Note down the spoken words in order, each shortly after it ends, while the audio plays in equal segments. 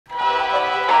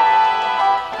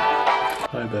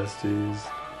Hi, besties.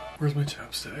 Where's my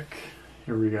chapstick?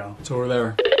 Here we go. It's over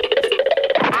there.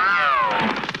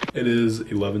 It is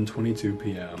 11:22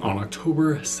 p.m. on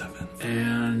October 7th,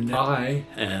 and I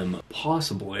am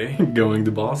possibly going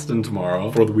to Boston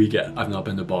tomorrow for the weekend. I've not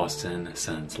been to Boston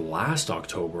since last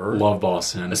October. Love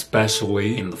Boston,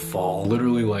 especially in the fall.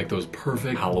 Literally like those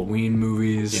perfect Halloween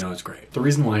movies. You know, it's great. The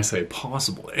reason why I say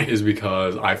possibly is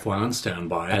because I fly on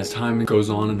standby. As time goes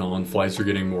on, flights are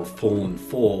getting more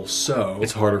full, so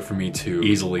it's harder for me to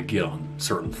easily get on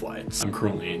certain flights. I'm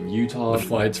currently in Utah. The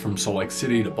flights from Salt Lake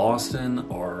City to Boston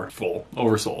are full,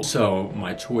 oversold. So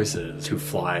my choice is to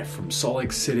fly from Salt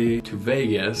Lake City to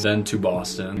Vegas, then to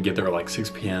Boston, get there at like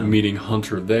 6 p.m. meeting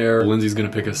Hunter there. Lindsay's gonna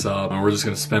pick us up, and we're just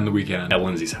gonna spend the weekend at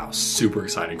Lindsay's house. Super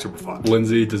exciting, super fun.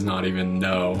 Lindsay does not even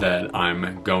know that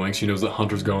I'm going. She knows that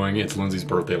Hunter's going. It's Lindsay's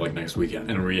birthday like next weekend,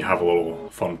 and we have a little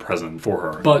fun present for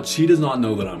her. But she does not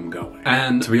know that I'm going.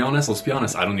 And to be honest, let's be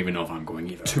honest, I don't even know if I'm going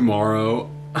either.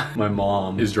 Tomorrow, my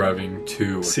mom is driving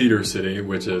to Cedar City,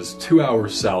 which is 2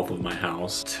 hours south of my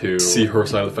house, to see her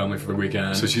side of the family for the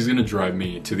weekend. So she's gonna drive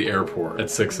me to the airport at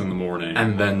 6 in the morning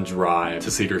and then drive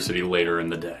to Cedar City later in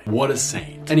the day. What a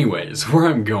saint. Anyways, where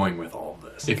I'm going with all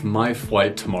of this. If my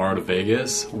flight tomorrow to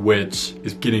Vegas, which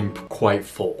is getting quite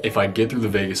full, if I get through the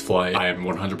Vegas flight, I am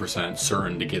 100%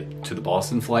 certain to get to the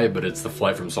Boston flight, but it's the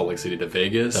flight from Salt Lake City to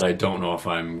Vegas that I don't know if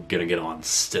I'm gonna get on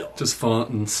still. Just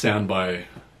fun standby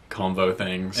convo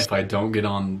things. If I don't get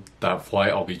on that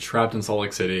flight, I'll be trapped in Salt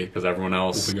Lake City because everyone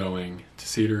else will be going to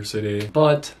Cedar City.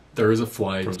 But there is a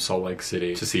flight from Salt Lake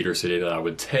City to Cedar City that I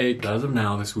would take. As of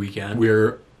now, this weekend,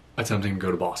 we're attempting to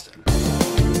go to Boston.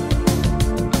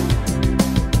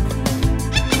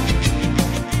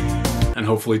 And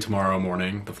hopefully tomorrow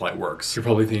morning the flight works. You're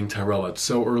probably thinking, Tyrell, that's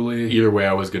so early. Either way,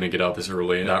 I was gonna get up that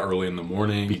early in the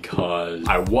morning because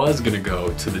I was gonna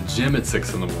go to the gym at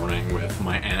 6 in the morning with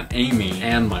my Aunt Amy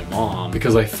and my mom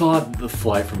because I thought the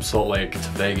flight from Salt Lake to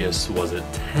Vegas was at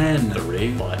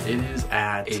 10:30, but it is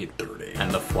at 8:30. And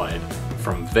the flight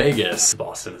from Vegas to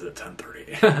Boston is at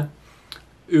 10:30.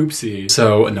 Oopsie.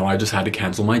 So no, I just had to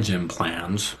cancel my gym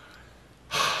plans,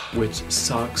 which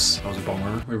sucks. That was a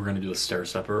bummer. We were gonna do a stair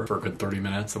stepper for a good 30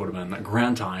 minutes. That would have been a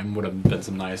grand time. Would have been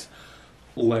some nice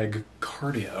leg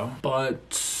cardio,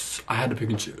 but I had to pick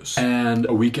and choose. And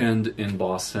a weekend in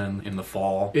Boston in the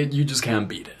fall, you just can't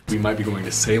beat it. We might be going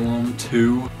to Salem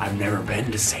too. I've never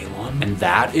been to Salem. And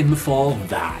that in the fall,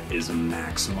 that is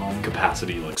maximum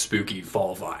capacity, like spooky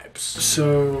fall vibes.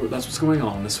 So that's what's going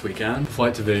on this weekend.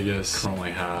 Flight to Vegas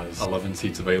currently has 11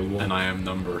 seats available, and I am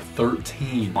number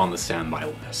 13 on the standby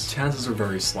list. Chances are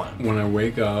very slim. When I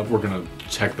wake up, we're gonna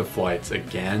check the flights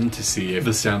again to see if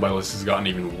the standby list has gotten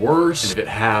even worse. And if it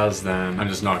has, then I'm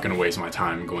just not gonna waste my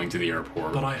time going to the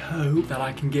airport. But I hope that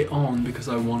I can get on because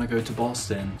I want to go to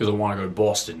Boston. Because I want to go to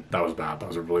Boston. That was bad. That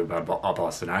was a really bad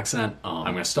Boston accent.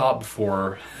 I'm gonna stop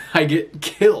before I get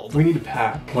killed. We need to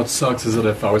pack. What sucks is that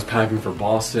if I was packing for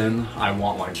Boston, I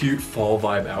want like cute fall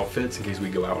vibe outfits in case we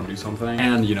go out and do something.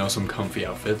 And you know, some comfy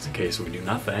outfits in case we do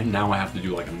nothing. Now I have to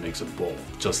do like a mix of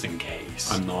both, just in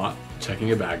case. I'm not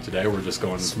checking a bag today. We're just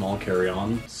going small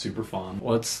carry-on. Super fun.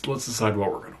 Let's decide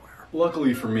what we're gonna wear.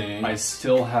 Luckily for me, I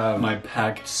still have my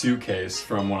packed suitcase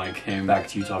from when I came back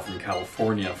to Utah from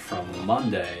California from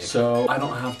Monday, so I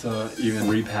don't have to even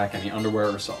repack any underwear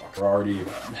or socks. We're already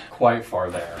quite far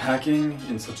there. Packing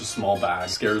in such a small bag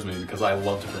scares me because I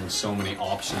love to bring so many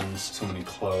options, so many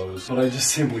clothes, but I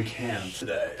just simply can't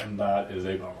today, and that is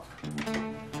a bummer.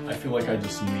 I feel like I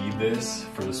just need this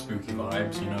for the spooky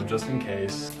vibes, you know, just in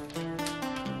case.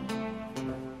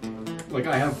 Like,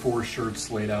 I have 4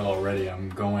 shirts laid out already. I'm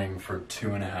going for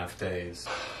 2.5 days.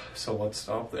 So let's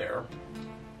stop there.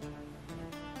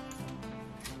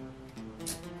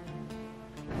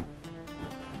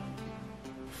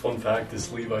 Fun fact,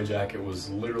 this Levi jacket was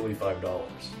literally $5.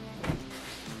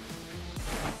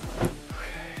 Okay.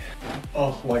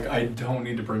 Oh, like, I don't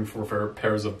need to bring 4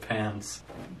 pairs of pants.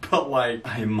 But like,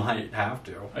 I might have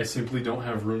to. I simply don't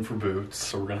have room for boots,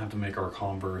 so we're gonna have to make our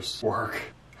Converse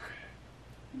work.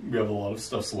 We have a lot of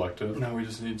stuff selected. Now we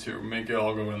just need to make it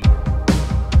all go in there.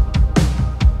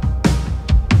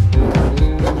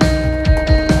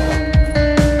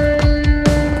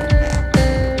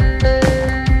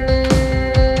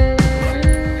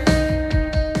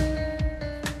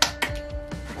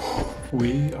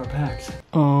 We are packed.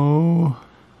 Oh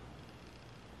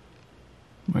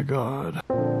my God.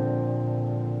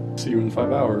 See you in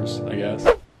 5 hours, I guess.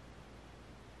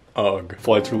 Ugh.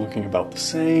 Flights are looking about the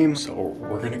same, so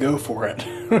we're gonna go for it.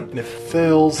 And if it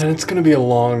fails, then it's gonna be a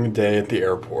long day at the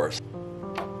airport.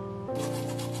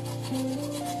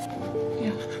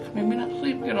 Yeah, maybe not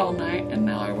sleeping at all. all night, and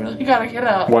now I really gotta get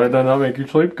up. Why did that not make you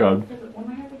sleep good? Because when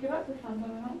I have to get up, sometimes I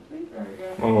don't sleep very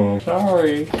good. Oh,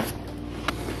 sorry.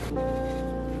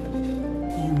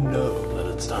 You know that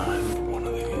it's time for one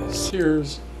of these.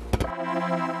 Cheers.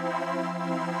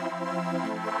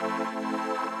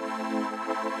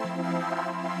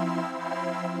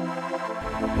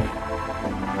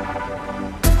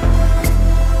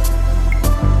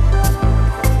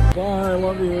 Bye, I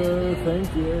love you.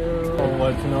 Thank you. I'll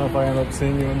let you know if I end up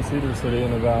seeing you in Cedar City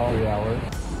in about 3 hours.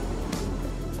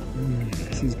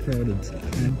 This is crowded today.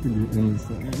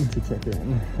 To check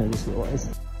in. I just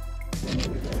realized.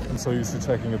 I'm so used to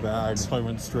checking a bag, so I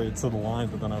went straight to the line,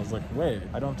 but then I was like, wait,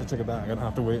 I don't have to check a bag. I don't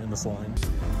have to wait in this line.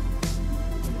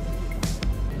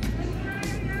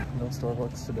 No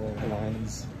Starbucks today. The line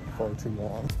is far too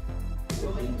long.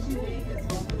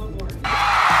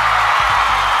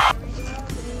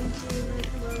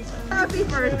 Happy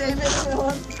birthday, Miss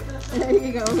Phillips. There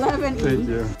you go, 11. Thank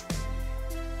you.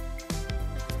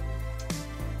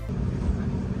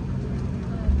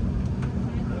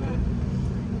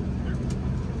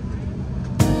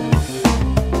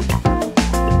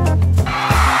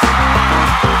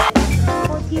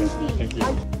 Thank you.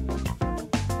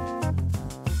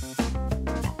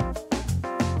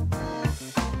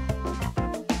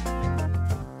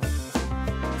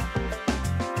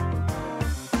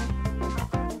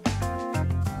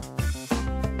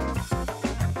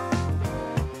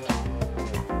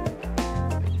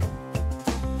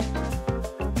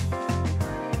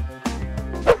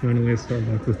 Finally a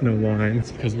Starbucks with no line.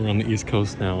 It's because we're on the East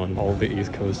Coast now and all the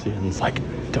East Coastians like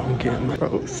Dunkin'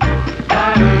 Gross.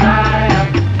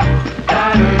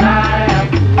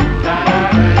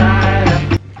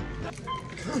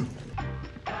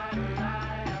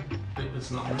 It's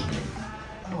not working.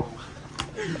 Oh.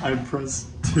 I pressed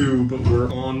 2, but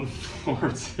we're on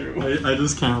floor 2. I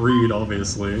just can't read,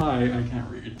 obviously. I can't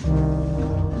read.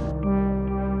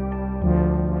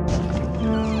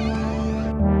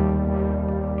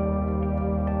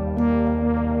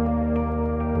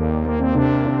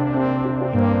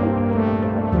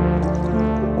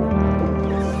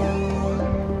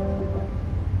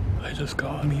 I just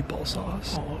got meatball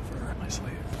sauce all over my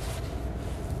sleeve.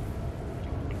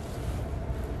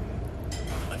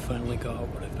 I finally got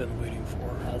what I've been waiting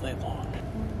for all day long.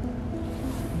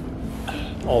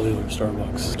 All the other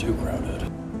Starbucks are too crowded.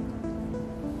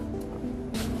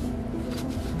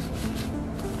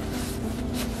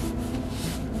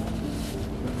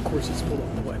 Of course it's spilled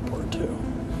on the whiteboard too.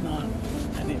 Not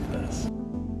any of this.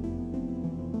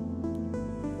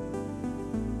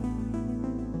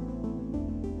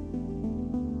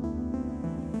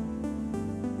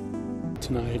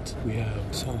 Tonight we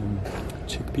have some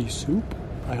chickpea soup.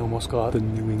 I almost got the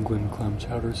New England clam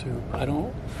chowder soup. I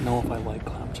don't know if I like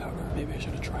clam chowder. Maybe I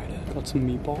should have tried it. Got some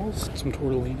meatballs, some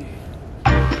tortellini.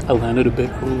 I landed a bit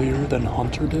earlier than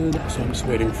Hunter did, so I'm just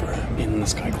waiting for him in the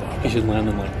Sky Club. He should land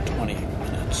in like 20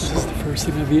 minutes. This is the first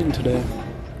thing I've eaten today.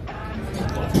 A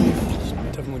lot of meatballs.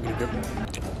 Definitely gonna get one.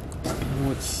 Even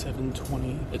though it's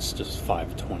 7:20, it's just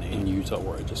 5:20 in Utah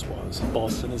where I just was.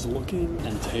 Boston is looking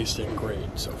and tasting great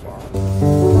so far.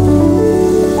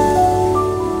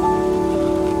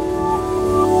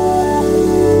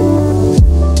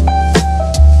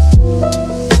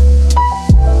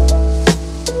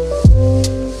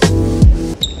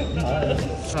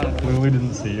 We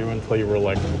didn't see you until you were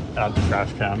like at the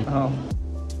trash can. Oh.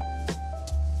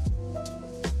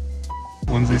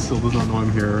 Lindsay still does not know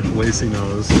I'm here. Lacey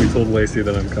knows. We told Lacey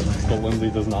that I'm coming, but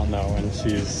Lindsay does not know, and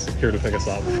she's here to pick us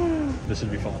up. This should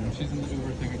be fun. She's in the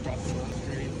Uber thing across the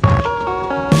street. Is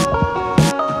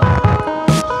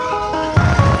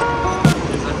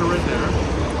that her right there?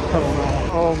 I don't know.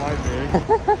 Oh my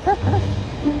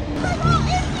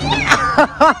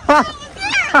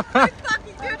It's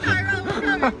fucking good, Tyrell. We're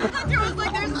coming. Hunter was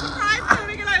like, there's a surprise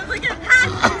coming, and I was like, it's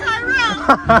Tyrell.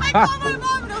 I called my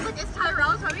mom, and I was like, is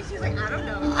Tyrell coming? She's like, I don't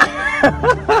know.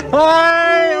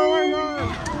 Hi! Oh my god!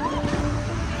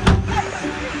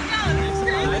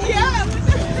 Yeah,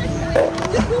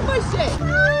 just move my shit.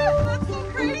 That's so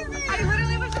crazy. I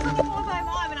literally was just on the phone with my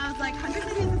mom, and I was like, Hunter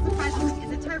said he's a surprise. I was like,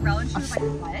 is it Tyrell? And she was like,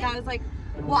 what? And I was like,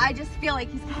 well, I just feel like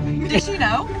he's coming. Does she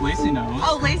know? Lacey knows.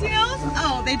 Oh, Lacey knows?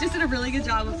 Oh, they just did a really good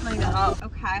job of playing that up.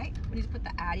 Okay, we need to put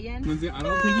the Addy in. Lindsay, I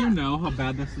don't think you know how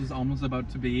bad this is almost about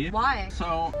to be. Why?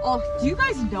 So, oh, do you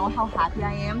guys know how happy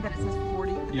I am that it says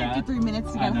 53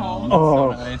 minutes to get home?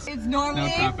 Oh, Oh. so nice. It's normally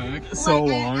No traffic. So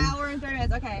like long. an hour and 30 minutes.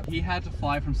 is. Okay. He had to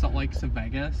fly from Salt Lake to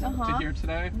Vegas to here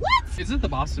today. What? Is it the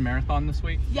Boston Marathon this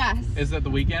week? Yes. Is it the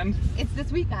weekend? It's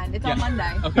this weekend. It's on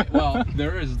Monday. Okay, well,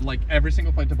 there is like every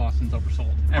single flight to Boston's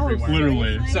oversold. Everywhere.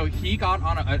 Literally. So he got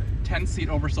on a 10-seat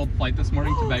oversold flight this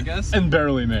morning to Vegas. And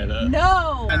barely made it.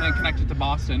 No. And then connected to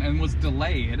Boston and was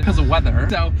delayed because of weather.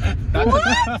 So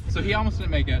that's so he almost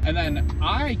didn't make it. And then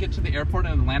I get to the airport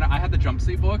in Atlanta. I had the jump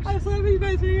seat booked. I'm so happy you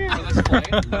guys are here. For this flight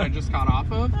that I just got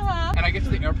off of. And I get to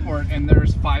the airport and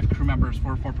there's 5 crew members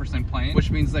for a 4-person plane,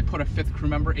 which means they put a 5th crew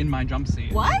member in my jump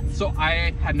seat. What? So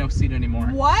I had no seat anymore.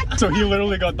 What? So he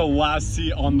literally got the last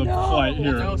seat on the flight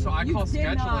here. No, so I call did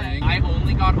scheduling. not. I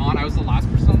only got on, I was the last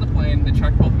person on the plane. They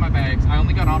checked both my bags. I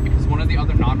only got on because one of the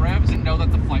other non-revs didn't know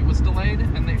that the flight was delayed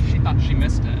and she thought she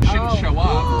missed it. She didn't show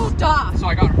up. Stop. So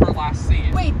I got her last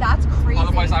seat. Wait, that's crazy.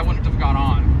 Otherwise I wouldn't have got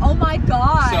on. Oh my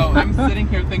god. So I'm sitting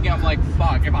here thinking, I'm like,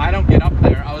 fuck, if I don't get up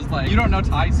there, I was like, you don't know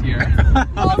Ty's here.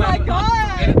 Oh my god.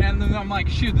 And then I'm like,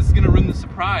 shoot, this is gonna ruin the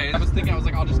surprise. I was thinking, I was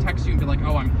like, I'll just text you and be like,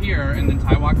 oh, I'm here. And then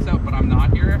Ty walks out, but I'm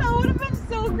not here. That would have been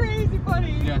so crazy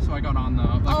funny. Yeah, so I got on though.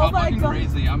 Like, Oh how my fucking God.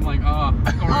 crazy. I'm like, oh,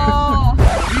 Oh.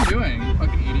 what are you doing, you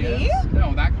fucking idiots? Me?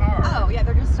 No, that car. Oh yeah,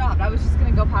 they're just stopped. I was just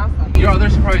gonna go past them. Your other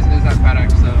surprise is at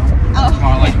FedEx, so. Oh.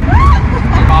 Tomorrow, like,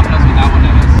 my mom knows what that one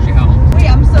is. She helped. Wait,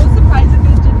 I'm so surprised that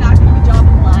they did not do a job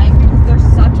of lying because they're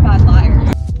such bad liars.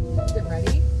 Is it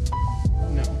ready?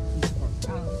 No.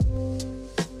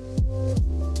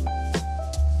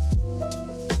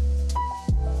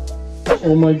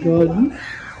 Oh my god.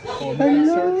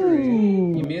 Surgery.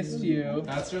 You missed you.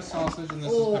 That's just sausage and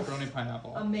this is pepperoni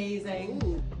pineapple.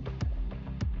 Amazing.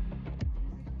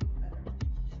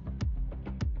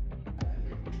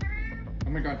 Oh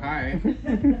my god, hi.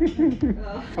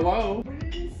 Hello. We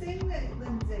didn't sing that,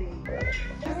 Lindsay.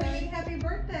 Just singing happy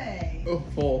birthday. Oh,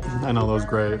 full. I know, that was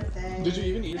great. Did you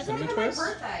even eat your cinnamon twist?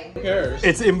 birthday. Who cares?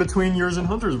 It's in between yours and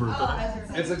Hunter's birthday.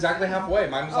 It's exactly halfway.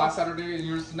 Mine was last Saturday and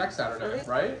yours is next Saturday,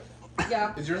 right?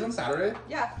 Yeah. Is yours on Saturday?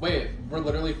 Yeah. Wait, we're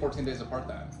literally 14 days apart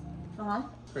then. Uh-huh.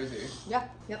 Crazy. Yeah.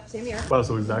 Yep. Same here. Wow,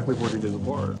 so exactly 14 days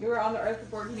apart. You were on the earth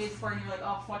for 14 days before and you're like,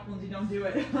 oh fuck, Lindsay, don't do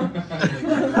it.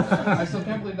 I still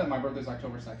can't believe that my birthday's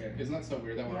October 2nd. Isn't that so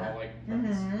weird that we're all like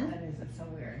friends? That is, it's so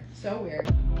weird. So weird.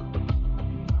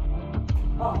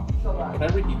 Oh, so bad. Can I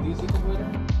reheat these a little later?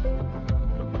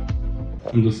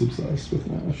 I'm just obsessed with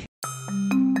Nash.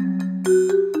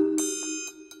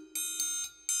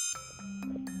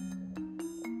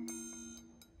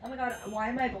 Oh my god, why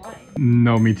am I blind?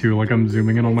 No, me too. Like, I'm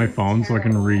zooming in on my phone so I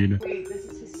can read. Wait, this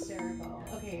is hysterical.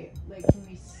 Okay, like, can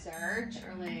we search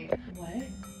or like, what?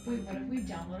 Wait, what if we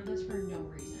downloaded this for no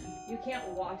reason? You can't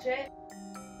watch it?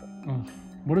 Ugh,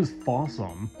 what is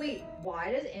Fossum? Wait,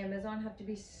 why does Amazon have to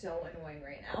be so annoying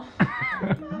right now?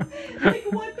 Like,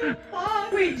 what the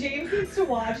fuck? Wait, James needs to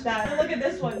watch that. Look at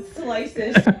this one,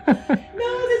 Slices.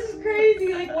 No, this is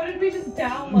crazy. Like, what did we just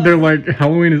download? They're like,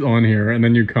 Halloween is on here, and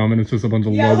then you come and it's just a bunch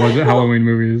of Yeah, low-budget like- Halloween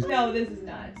movies. No, this is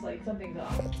nuts. Like, something's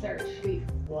off. Search. Wait,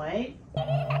 what?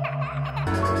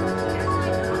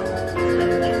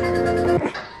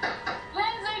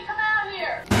 Lindsay, come out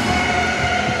here!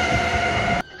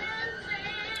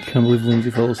 I can't believe Lindsay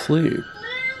fell asleep.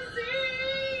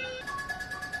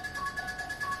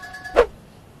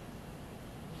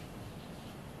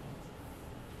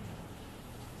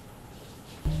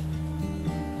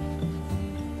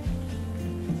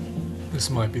 This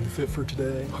might be the fit for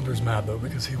today. Hunter's mad though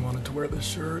because he wanted to wear this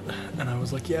shirt and I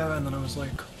was like, yeah, and then I was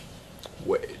like,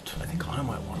 wait, I think Anna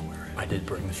might want to wear it. I did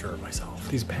bring the shirt myself.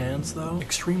 These pants though,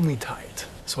 extremely tight,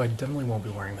 so I definitely won't be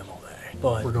wearing them all day.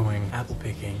 But we're going apple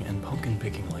picking and pumpkin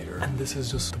picking later, and this is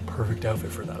just the perfect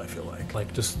outfit for that, I feel like.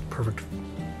 Like, just perfect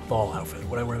fall outfit.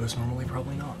 Would I wear this normally?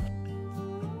 Probably not.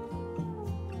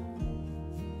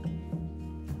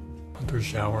 Hunter's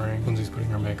showering, Lindsay's putting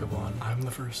her makeup on. I'm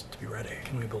the first to be ready.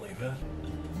 Can we believe it?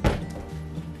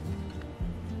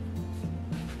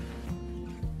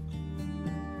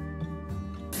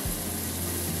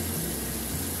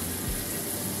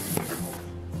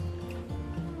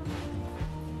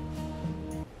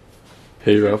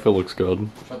 Hey, your outfit looks good.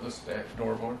 Shut this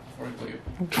door before you leave.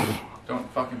 Don't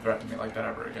fucking threaten me like that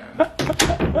ever again.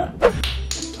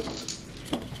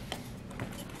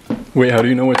 Wait, how do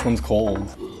you know which one's cold?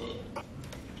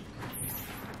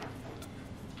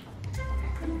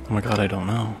 Oh my god, I don't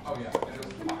know. Oh yeah, it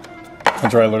is.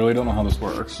 That's right, I literally don't know how this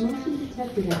works.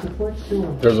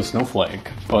 There's a snowflake,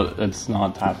 but it's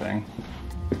not tapping.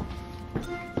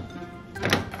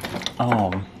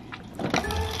 Oh.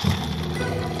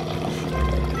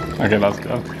 Okay, that's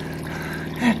good.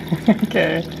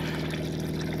 Okay.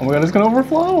 Oh my god, it's gonna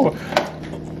overflow!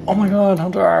 Oh my god,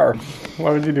 Hunter! Why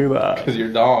would you do that? Because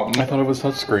you're dumb. I thought it was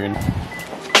touchscreen.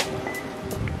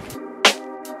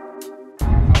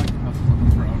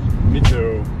 Me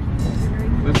too.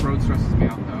 This road stresses me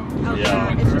out though. Okay.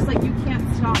 Yeah. It's just like you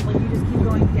can't stop. Like you just keep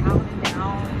going down and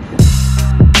down.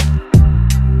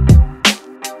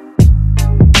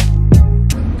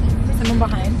 Someone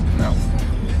behind. No.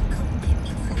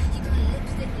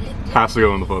 Has to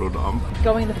go in the photo dump.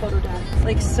 Going to photo desk.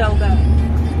 Like so good.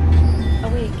 Oh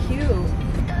wait, cute.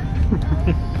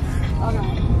 Okay.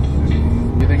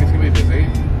 You think it's gonna be busy?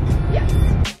 Yes.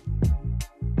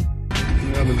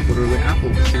 Yeah, there's literally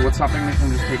apples. See, what's stopping me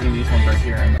from just taking these ones right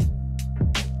here?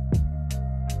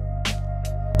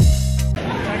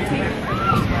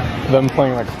 Them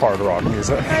playing like hard rock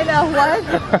music. I know,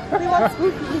 what? We want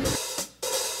spooky.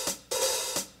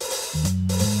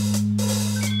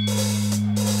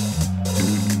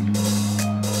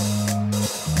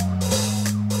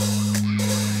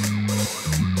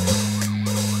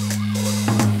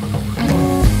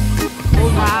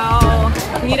 Wow.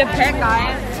 We need a pick,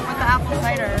 guys. With the apple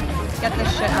cider. Get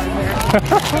this shit out of here.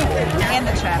 And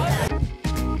the chips.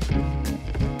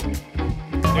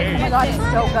 Oh my god, it's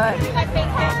so good.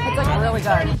 It's like really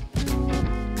good.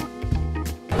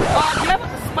 You have a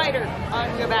spider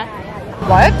on your back.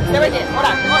 What? There it is. Hold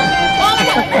on.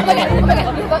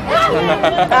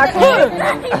 Actually.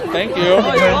 Thank you.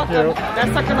 Oh, you're welcome. That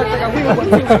sucker looks like a real one.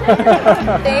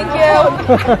 Thank you.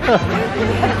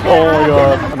 Oh my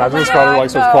god. Imagine the spider like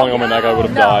starts crawling on my neck, I would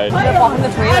have died. I'm walking the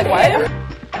tree, like what?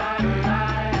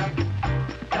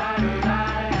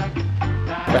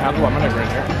 They have lemonade right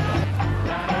here.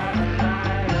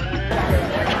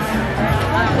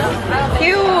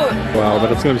 Cute. Wow,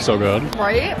 but it's gonna be so good.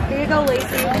 Right? Here you go, Lacey.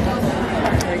 There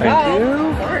you Thank go.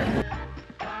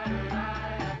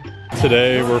 you.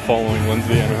 Today we're following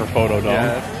Lindsay and her photo dump.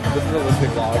 Yes. This is a Lindsay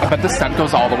vlog. I bet the scent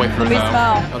goes all the way through Let me though.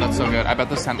 smell. Oh, that's so good. I bet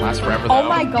the scent lasts forever though. Oh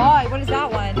my god, what is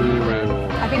that one? Red.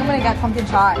 I think I'm gonna get pumpkin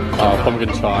chai. Pumpkin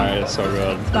chai is so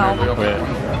good. Smell. Wait.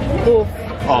 Ooh.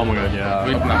 Oh my god, yeah.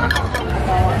 We've not.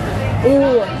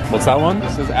 Ooh. What's that one?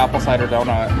 This is apple cider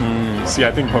donut. See,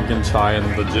 I think pumpkin chai and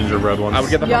the gingerbread ones. I would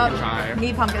get the Yup. pumpkin chai.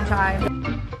 Need pumpkin chai.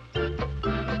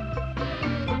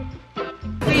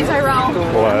 Hey Tyrell.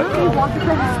 What? They walk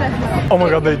across the steps. Oh my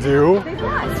god, they do? They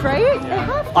must, right? They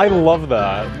have to. I love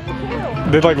that. Me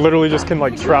too. They like literally just can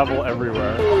like travel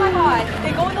everywhere. Oh my god.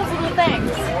 They go in those little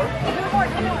things.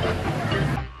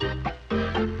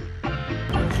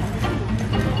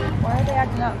 Why are they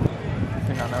acting up?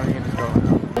 Hang on, now you can just go.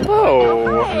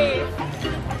 Whoa. Hey.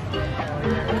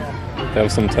 They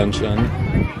have some tension.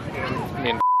 Me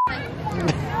and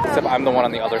except I'm the one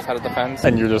on the other side of the fence.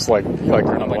 And you're just like you're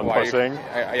I'm the like, one why are pushing.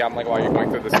 yeah, I'm like, why are you going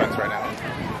through this fence right now?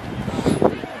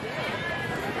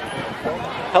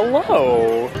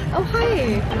 Hello. Oh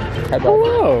hi.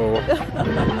 Hello.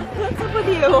 What's up with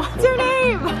you? What's your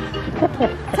name?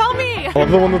 Tell me. I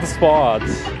love the one with the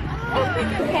spots.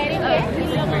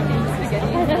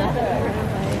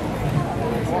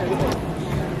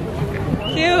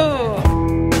 Cute.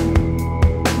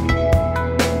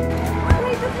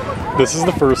 This is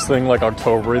the first thing like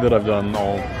October that I've done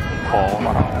all fall.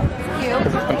 Cute.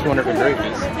 Because it's been 200 degrees.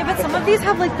 Yeah, but some of these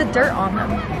have like the dirt on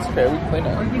them. It's okay, we can clean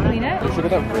it. You clean it? We should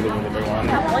get that really, really big one.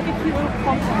 I want like a cute little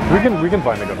pumpkin. We can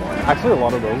find a good one. Actually, a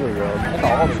lot of those are good. Like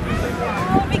all of these.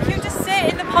 Oh, it'd be cute to sit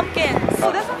in the pumpkins.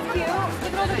 Oh, that sounds cute.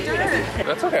 Look at all the dirt.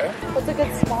 That's okay. What's a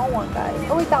good small one, guys?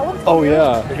 Oh wait, that one's Oh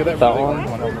yeah, Look at that, that really one. good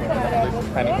one over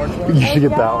there. Penny orange one. You should get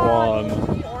that Yeah, one.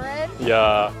 the orange.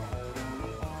 Yeah.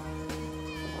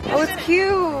 Oh, it's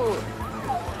cute.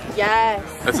 Yes.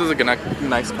 This is a good,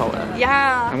 nice color. I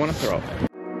Yeah. want to throw it.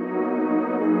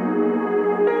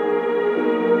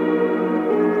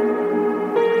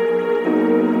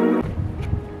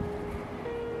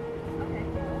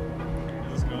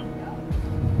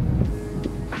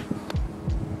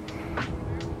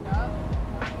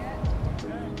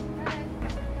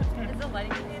 Is the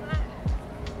lighting okay in that?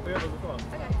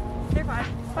 Okay. They're fine.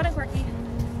 Fun and quirky.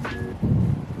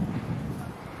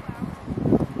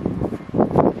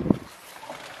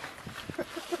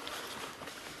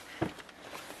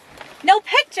 No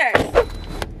pictures!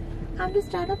 I'm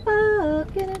just trying to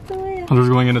fuck it into it. I'm just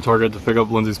going into Target to pick up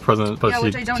Lindsay's present, but Yeah,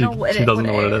 which I don't know what she it- doesn't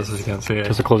what know what it it is, is. so she can't see it.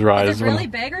 Just to close your eyes. Is it really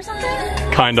big or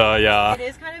something? Kinda, yeah. It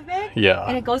is kind of big? And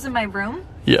Yeah. it goes in my room?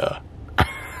 Yeah.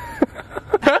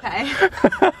 Okay.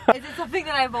 Is it something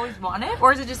that I've always wanted?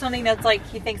 Or is it just something that's like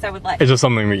he thinks I would like? It's just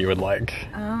something that you would like.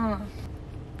 Oh.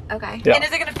 Okay. Yeah. And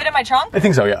is it gonna fit in my trunk? I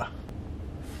think so, yeah.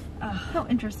 Oh, how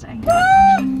interesting.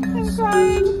 I'm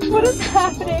crying. What is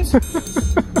happening?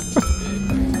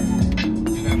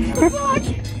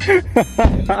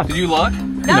 Did you look?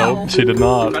 No. Nope, she did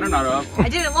not. Better not have. I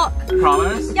didn't look.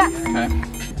 Promise? Yes. Okay.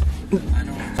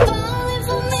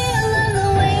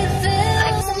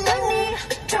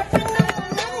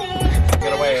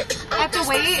 Gotta wait. I have to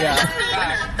wait. Yeah.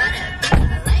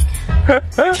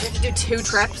 We have to do 2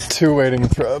 trips. 2 waiting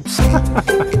trips.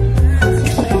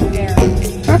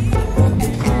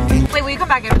 Wait, will you come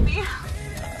back in with me?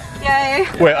 Yay.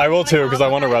 Wait, I will too, because I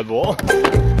want a Red Bull.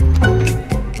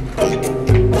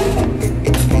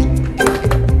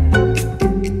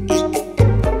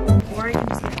 Or you can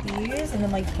just get these and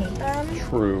then like paint them.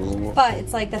 True. But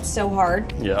it's like, that's so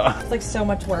hard. Yeah. It's like so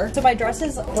much work. So my dress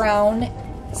is brown,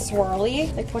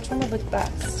 swirly. Like which one would look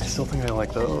best? I still think I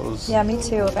like those. Yeah, me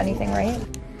too, if anything, right?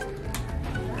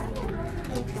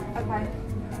 Okay.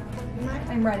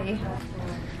 I'm ready.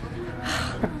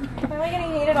 Why am I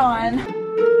getting hated on?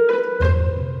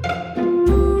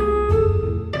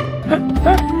 I'm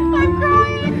crying!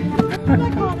 I'm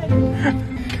not crying.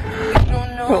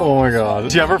 Oh my god.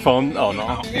 Do you have her phone? Oh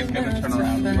no. She's gonna turn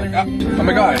around and be like, oh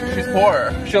my god, she's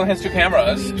poor. She only has 2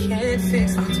 cameras.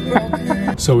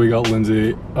 So we got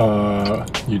Lindsay,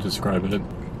 you describe it.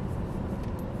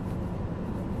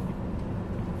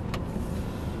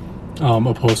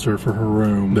 A poster for her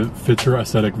room that fits her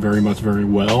aesthetic very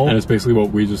well, and it's basically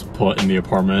what we just put in the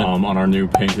apartment on our new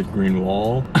painted green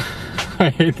wall. I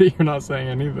hate that you're not saying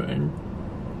anything.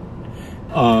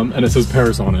 And it says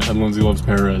Paris on it, and Lindsay loves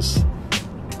Paris.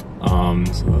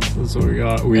 So that's what we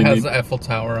got. It has the Eiffel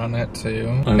Tower on it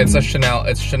too. It's Chanel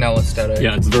aesthetic.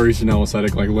 Yeah, it's very Chanel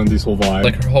aesthetic, like Lindsay's whole vibe.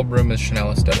 Like her whole room is Chanel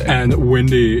aesthetic. And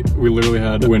Wendy, we literally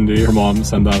had Wendy, her mom,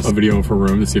 send us a video of her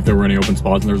room to see if there were any open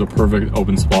spots, and there was a perfect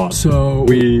open spot. So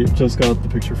we just got the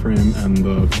picture frame and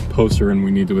the poster, and we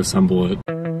need to assemble it.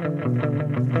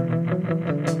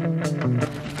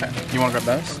 Okay, you wanna grab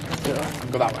those? Yeah.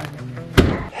 Go that way.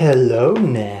 Hello,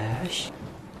 Nash.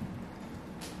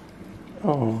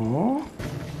 Aww.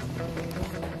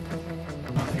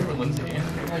 You were Lindsay.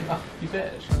 You're like, oh, you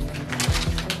bitch.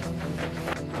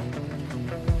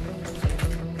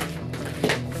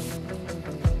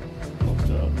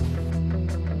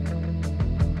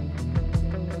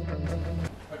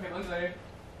 Okay, Lindsay.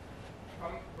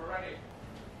 Come, we're ready.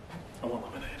 I want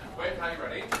lemonade. Wait, are you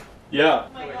ready? Yeah.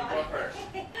 Wait, you go first.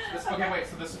 Okay, wait,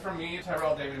 so this is from me,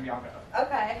 Tyrell, David, and Bianca.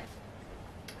 Okay.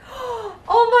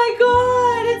 Oh my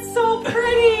god, it's so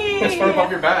pretty! It's for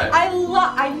above your bed.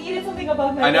 I needed something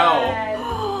above my I know. bed.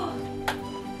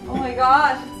 Oh my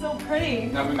gosh, it's so pretty.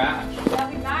 Now we match. Now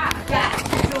we match. Yes,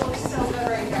 it looks so good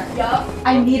right there. Yup.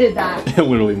 I needed that. It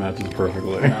literally matches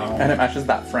perfectly. And it matches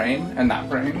that frame, and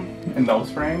those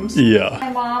frames. Yeah.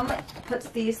 My mom puts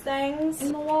these things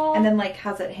in the wall and then like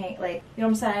has it hang, like, you know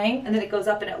what I'm saying? And then it goes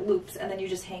up and it loops and then you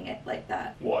just hang it like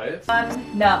that. What?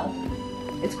 No.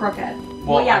 It's crooked.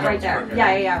 Well, yeah, I know right it's there. crooked.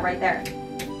 Yeah, right there.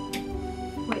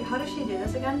 Wait, how does she do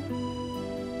this again?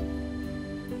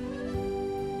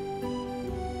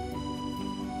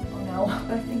 Oh no,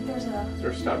 but I think there's a... Is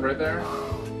there a stud right there?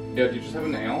 Yeah, do you just have a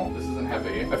nail? This isn't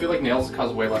heavy. I feel like nails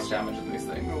cause way less damage than these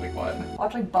things. Like what?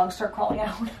 Watch like bugs start crawling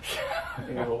out.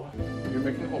 Ew. You're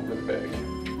making the hole really big.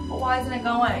 But why isn't it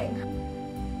going?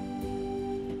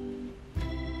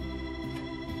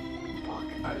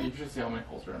 You should see how many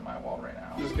holes are in my wall right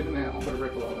now. Just get a nail, put it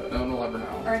right below it. No, we'll ever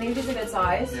know. Are any of these a good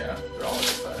size? Yeah, they're all a good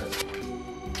size.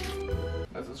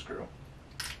 That's a screw.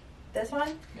 This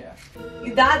one? Yeah,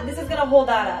 This is gonna hold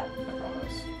that up. I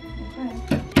promise.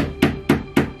 Okay.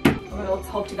 Let's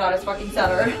hope to God it's fucking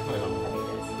center.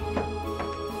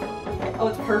 Oh,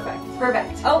 it's perfect. It's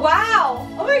perfect. Oh wow!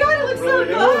 Oh my god, it looks so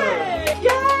good!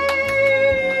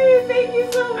 Yay! Thank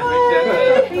you so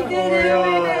much! We did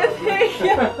it! Thank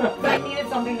you! I needed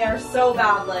something there so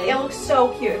badly. It looks so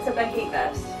cute, except I hate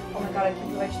this. Oh my god, I can't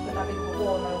believe I just put that big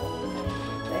hole in my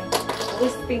thing. At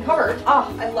least it's being covered.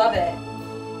 Oh, I love it.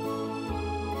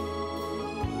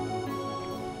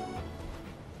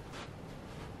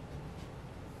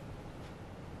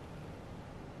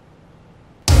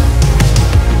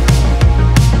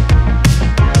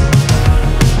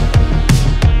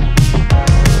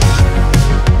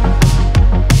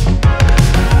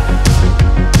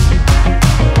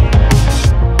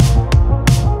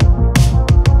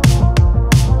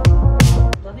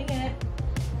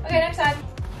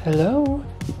 Hello.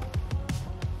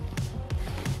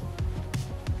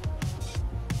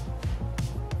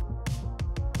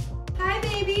 Hi,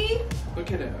 baby.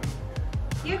 Look at him.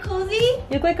 You're cozy? You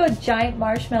look like a giant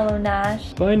marshmallow,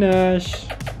 Nash. Bye, Nash.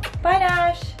 Bye,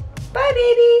 Nash. Bye,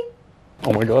 baby.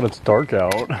 Oh my god, it's dark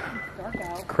out. Dark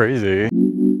out. It's crazy.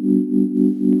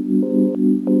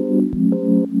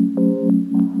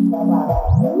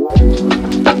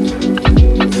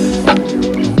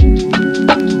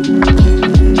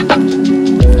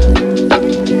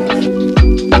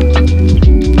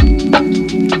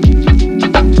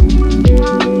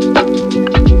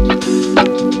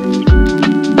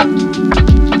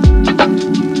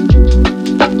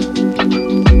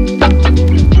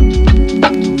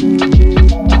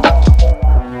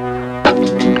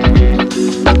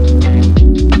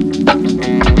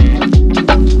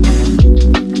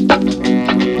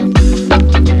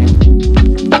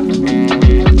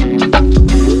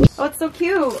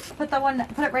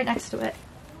 right next to it.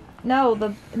 No,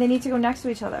 they need to go next to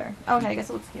each other. Okay, I guess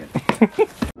it looks cute.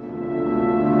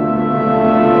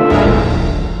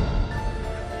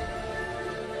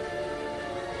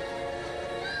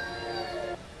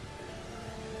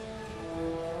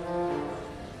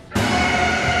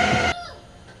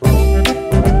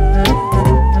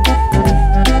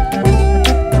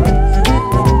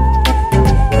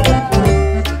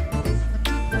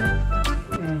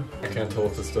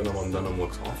 Denim on denim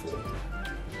looks awful.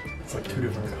 It's like 2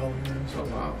 different colors. Oh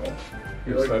wow.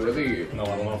 You're like really... No, I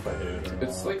don't know if I hate it or not.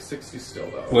 It's like 60 still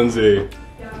though. Lindsay,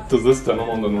 does this denim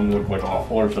on denim look like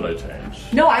awful or should I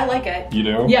change? No, I like it. You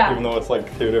do? Yeah. Even though it's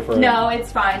like 2 different... No,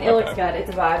 it's fine. It looks good. It's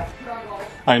a vibe.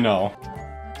 I know.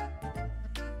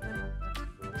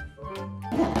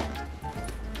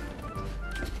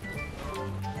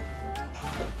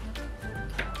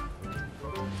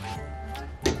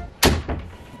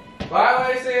 Bye,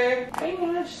 Lacey! Hey,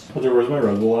 Nash. Where's my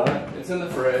Red Bull at? It's in the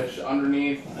fridge,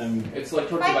 underneath. It's like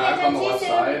towards the Bye, back on the left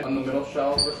Nathan. side, on the middle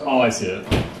shelf or something. Oh, I see it.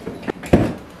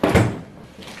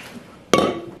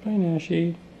 Bye,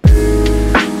 Nashi.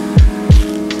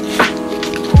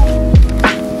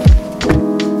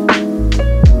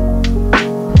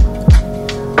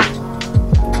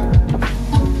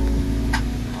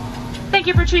 Thank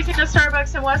you for choosing the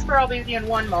Starbucks in Westboro. I'll be with you in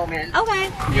one moment.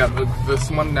 Okay. Yeah, this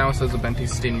one now says a venti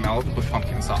steamed milk with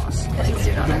pumpkin sauce. Please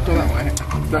do not. Don't go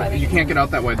that way. You can't get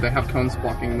out that way. They have cones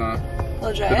blocking the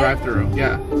drive-through.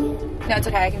 Yeah. No, it's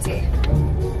okay. I can see.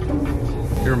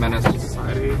 You're a menace to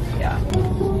society. Yeah.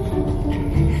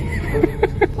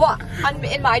 Well,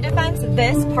 in my defense,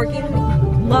 this parking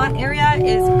lot area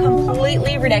is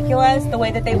completely ridiculous. The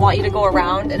way that they want you to go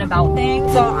around and about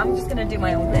things. So I'm just gonna do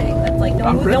my own thing. That's like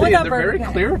no one's they're very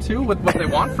clear too with what they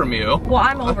want from you. Well,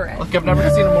 I'm over it. Like I've never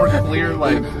seen a more clear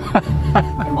like.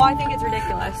 Well, I think it's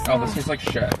ridiculous. Oh, this tastes like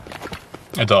shit.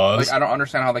 It does. Like I don't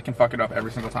understand how they can fuck it up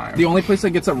every single time. The only place that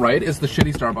gets it right is the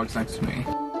shitty Starbucks next to me.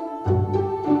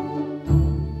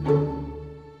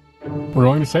 We're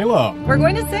going to Salem. We're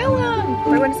going to Salem.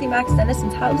 We're going to see Max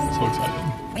Dennison's house. So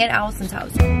excited. And Allison's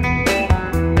house.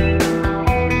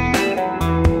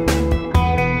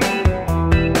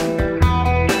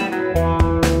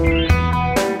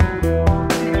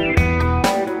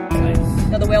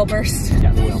 No, the whale burst.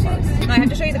 Yeah, the whale burst. I have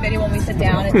to show you the video when we sit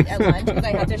down at lunch because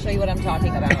I have to show you what I'm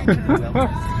talking about.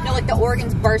 No, like the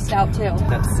organs burst out too.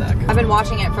 That's sick. I've been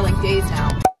watching it for like days now.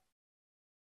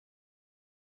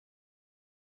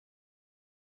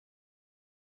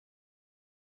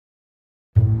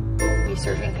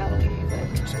 Surfing cowboy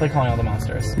music. She's like calling all the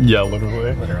monsters. Yeah,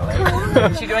 literally. Literally.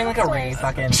 Is she doing like a re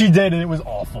fucking? She did, and it was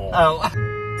awful. Oh.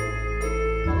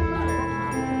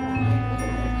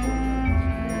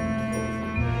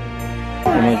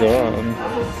 Oh my god.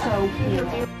 So cute.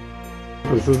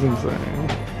 This is insane.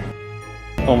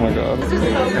 Oh my god.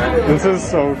 This is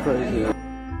so crazy.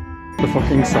 The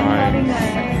fucking sign.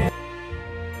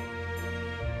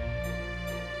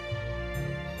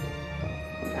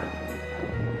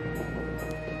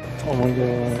 Oh my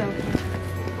god.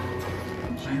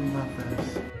 I love this.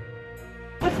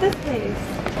 What's this place?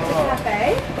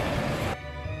 Cafe?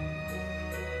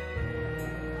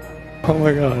 Oh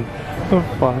my god. The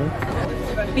fuck?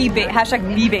 Hashtag be basic. Hashtag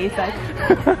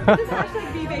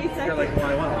be basic. You're like,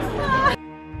 why well?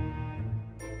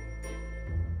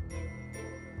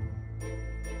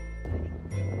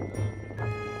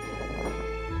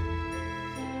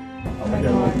 Oh my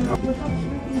god. Look how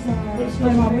cute these are.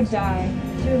 My mom would die.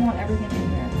 She would want everything in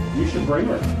here. You should bring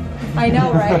her. I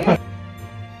know, right?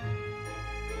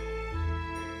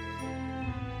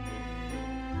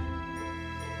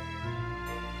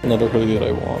 Another hoodie that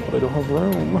I want, but I don't have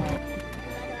room.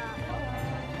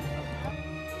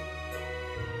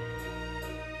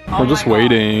 We're just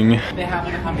waiting. They have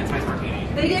like a pumpkin spice martini.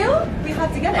 They do? We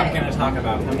have to get I'm it. gonna talk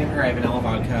about pumpkin puree, vanilla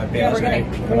vodka, Yeah,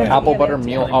 Baileys. we're gonna Apple get butter it.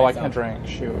 meal. Oh, I can't drink.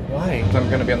 Shoot. Why? I'm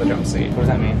gonna be on the jump seat. What does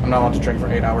that mean? I'm not allowed to drink for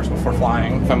 8 hours before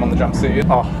flying if I'm on the jump seat.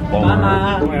 Oh, I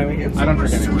I don't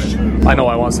drink anyway. I know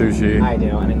I want sushi. I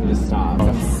do, and I need to stop.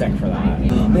 I'm sick for that. They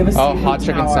have a Oh, seafood hot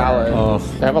chicken tower. salad. Oh.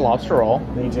 They have a lobster roll.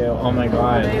 They do. Oh my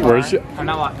god. Where's she? I'm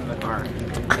not locking the car.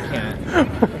 I can't.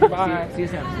 Bye. See you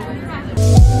soon.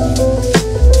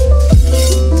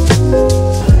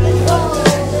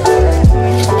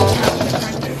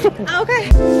 Okay.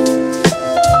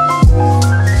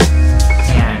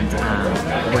 And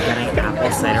we're getting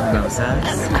apple cider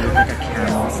mimosas and like a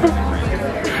caramel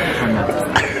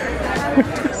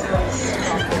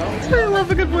I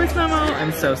love a good voice memo.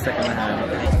 I'm so sick in the head.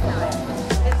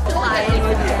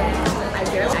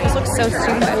 This looks so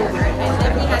stupid.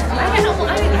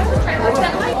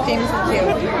 James is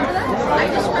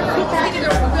cute.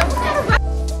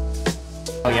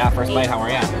 Oh yeah, first bite, how are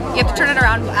ya? You have to turn it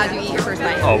around as you eat your first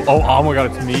bite. Oh my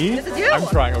god, it's me? This is you. I'm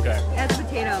trying, okay. It's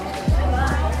potato.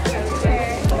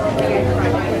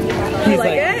 He's You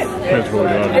like it? It's really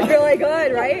good. It's really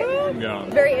good, right? Yeah.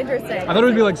 Very interesting. I thought it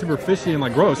would be like super fishy and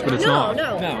like gross, but it's not.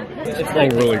 No. It's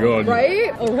Oh, really good.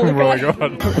 Right? Oh, really Really good.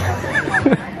 good.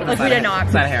 Like we did not.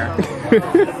 Is that hair?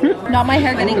 Not my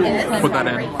hair getting in it. Put that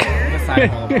in. The side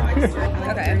hole box.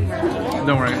 Okay.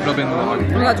 Don't worry, it'll be in the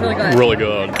vlog. Oh, that's really good. Really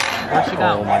good. Where'd she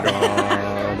go? Oh my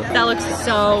god. That looks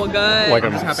so good. Like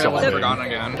I'm just happy I wasn't forgotten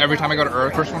again. Every time I go to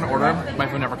Earth, first one to order, my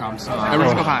food never comes. Every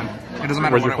single time. It doesn't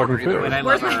matter Where's what your I order fucking food? either.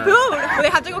 Where's my food? We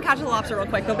have to go catch the lobster real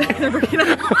quick. Go back. They're bringing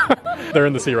it up. They're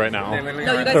in the sea right now. No, you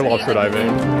guys They're can lobster eat.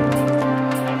 diving.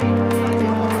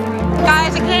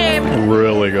 Guys, it came.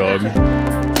 Really good.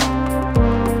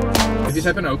 If you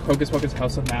type in Hocus Pocus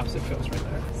House of Maps, it shows right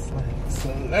there.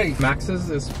 Hey, Max's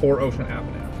is 4 Ocean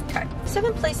Avenue. Okay.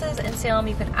 7 places in Salem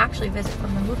you can actually visit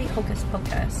from the movie Hocus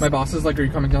Pocus. My boss is like, are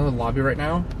you coming down to the lobby right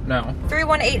now? No.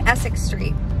 318 Essex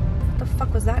Street. What the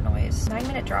fuck was that noise?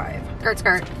 9-minute drive.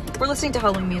 Skirt. We're listening to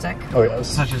Halloween music. Oh yes.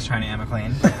 Such as trying to Emma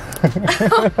McLean.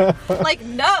 Like,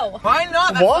 no. Why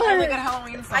not? That's Why? a really good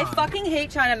Halloween song. I fucking hate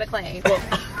China McClain.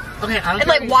 Okay, I don't And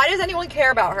like, why does anyone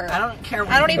care about her? I don't care.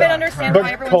 I don't even understand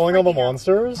why everyone's freaking out.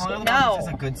 monsters? No. This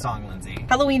is a good song, Lindsay.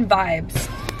 Halloween vibes.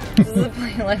 This is a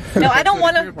playlist. No, I don't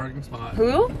want Your to. parking spot.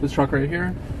 Who? This truck right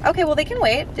here. Okay, well they can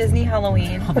wait. Disney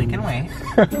Halloween. Oh, they can wait.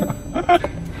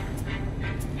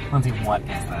 Lindsay, what is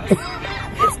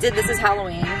this? This is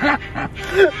Halloween. What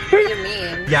do you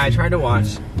mean? Yeah, I tried to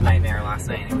watch Nightmare last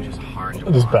night and it was just hard to watch.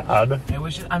 It was bad. It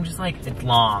was just, I'm just like, it's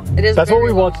long. It is. That's what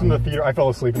very we watched long. in the theater. I fell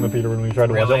asleep in the theater when we tried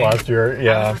to watch Really? it last year.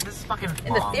 Yeah. This is fucking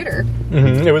In the long. theater.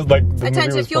 It was like the movie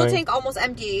Attention, was fuel playing. tank almost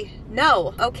empty.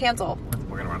 No. Oh, cancel.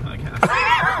 We're gonna run out of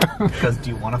gas. Because do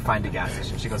you want to find a gas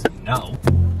station? She goes, no.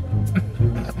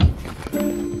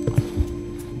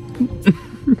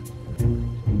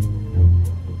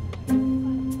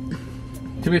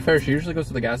 To be fair, she usually goes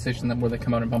to the gas station where they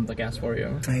come out and pump the gas for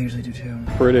you. I usually do too.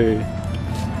 Pretty.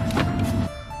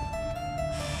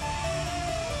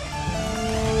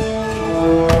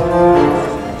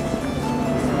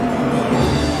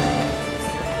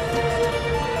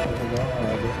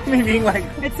 Me being like,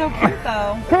 It's so cute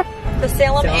though. The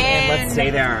Salem Inn. let's stay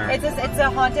there. It's a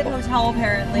haunted hotel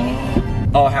apparently.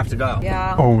 Oh, I have to go.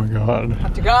 Yeah. Oh my god.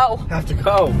 Have to go. Have to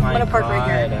go. I'm gonna park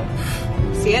right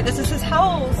here. See it? This is his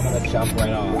house. I'm gonna jump right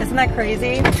off. Isn't that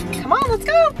crazy? Come on, let's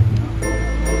go.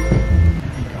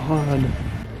 God.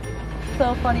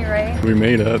 So funny, right? We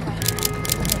made it.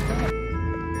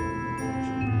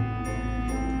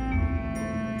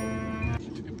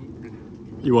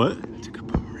 You what? Took a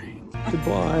boomerang.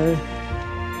 Goodbye.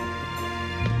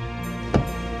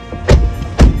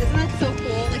 Isn't that so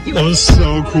cool? Like you That was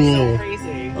so cool.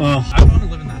 Crazy. I want to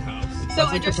live in that house.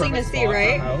 So interesting to see,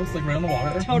 right? House, like right on the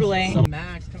water. Totally. So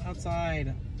Max, come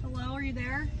outside. Hello, are you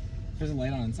there? There's a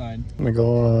light on inside. Oh my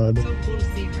god. So cool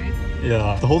to see, right?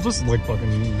 Yeah. The whole just like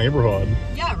fucking neighborhood.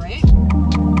 Yeah, right?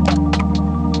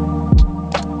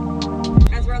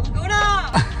 As we're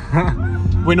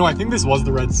Laguna! Wait, no, I think this was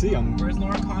the Red Sea. Where's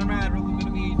Laura Conrad? We're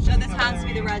Laguna Beach. No, this has to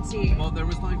be the Red Sea. Well, there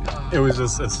was like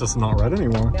It's just not red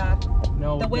anymore. Yeah.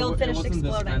 no. The whale it finished wasn't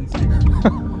this exploding. fence here.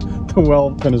 The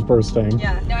well finished bursting.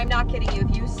 Yeah. No, I'm not kidding you.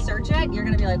 If you search it, you're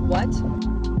gonna be like, what?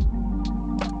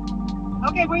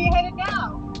 Okay, where you headed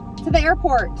now? To the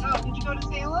airport. Oh, did you go to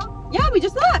Salem? Yeah, we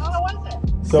just left. How was it?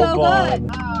 So good. fun.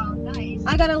 Oh, nice.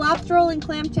 I got a lobster roll and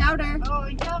clam chowder. Oh,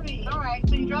 yummy. All right,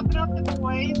 so you dropping off the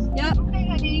boys? Yep. Okay,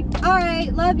 honey. All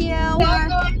right, love you.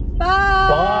 Welcome.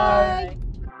 Bye. Bye.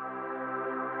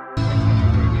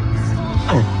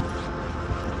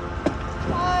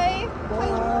 Bye.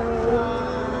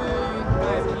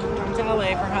 Come to LA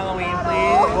for Halloween,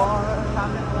 please.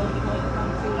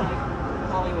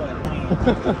 Hollywood.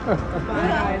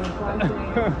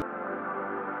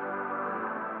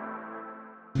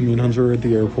 Me and Hunter are at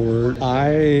the airport.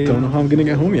 I don't know how I'm gonna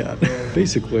get home yet.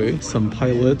 Basically, some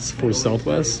pilots for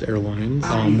Southwest Airlines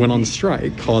went on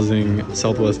strike, causing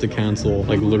Southwest to cancel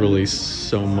like literally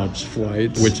so much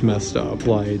flights, which messed up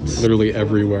flights literally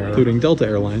everywhere, including Delta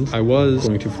Airlines. I was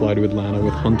going to fly to Atlanta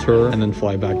with Hunter and then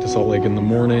fly back to Salt Lake in the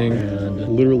morning.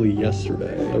 And literally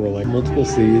yesterday, there were like multiple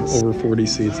seats, over 40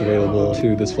 seats available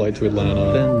to this flight to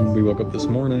Atlanta. Then we woke up this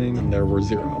morning and there were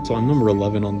 0. So I'm number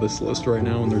 11 on this list right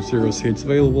now and there's 0 seats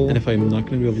available. And if I'm not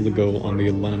going to be able to go on the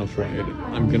Atlanta flight,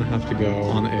 I'm going to have to go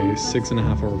on a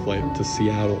 6.5-hour flight to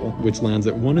Seattle, which lands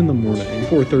at 1 in the morning,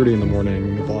 4:30 in the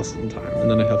morning Boston time. And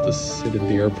then I have to sit at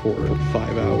the airport for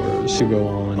 5 hours to go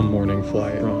on a morning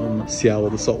flight from Seattle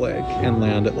to Salt Lake and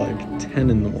land at like 10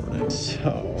 in the morning.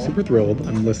 So super thrilled.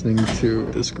 I'm listening to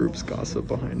this group's gossip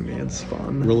behind me. It's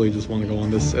fun. Really just want to go on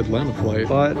this Atlanta flight,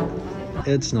 but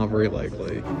it's not very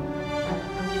likely.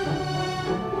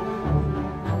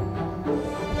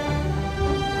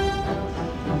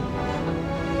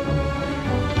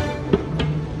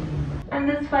 And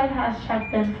this flight has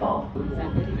checked in full.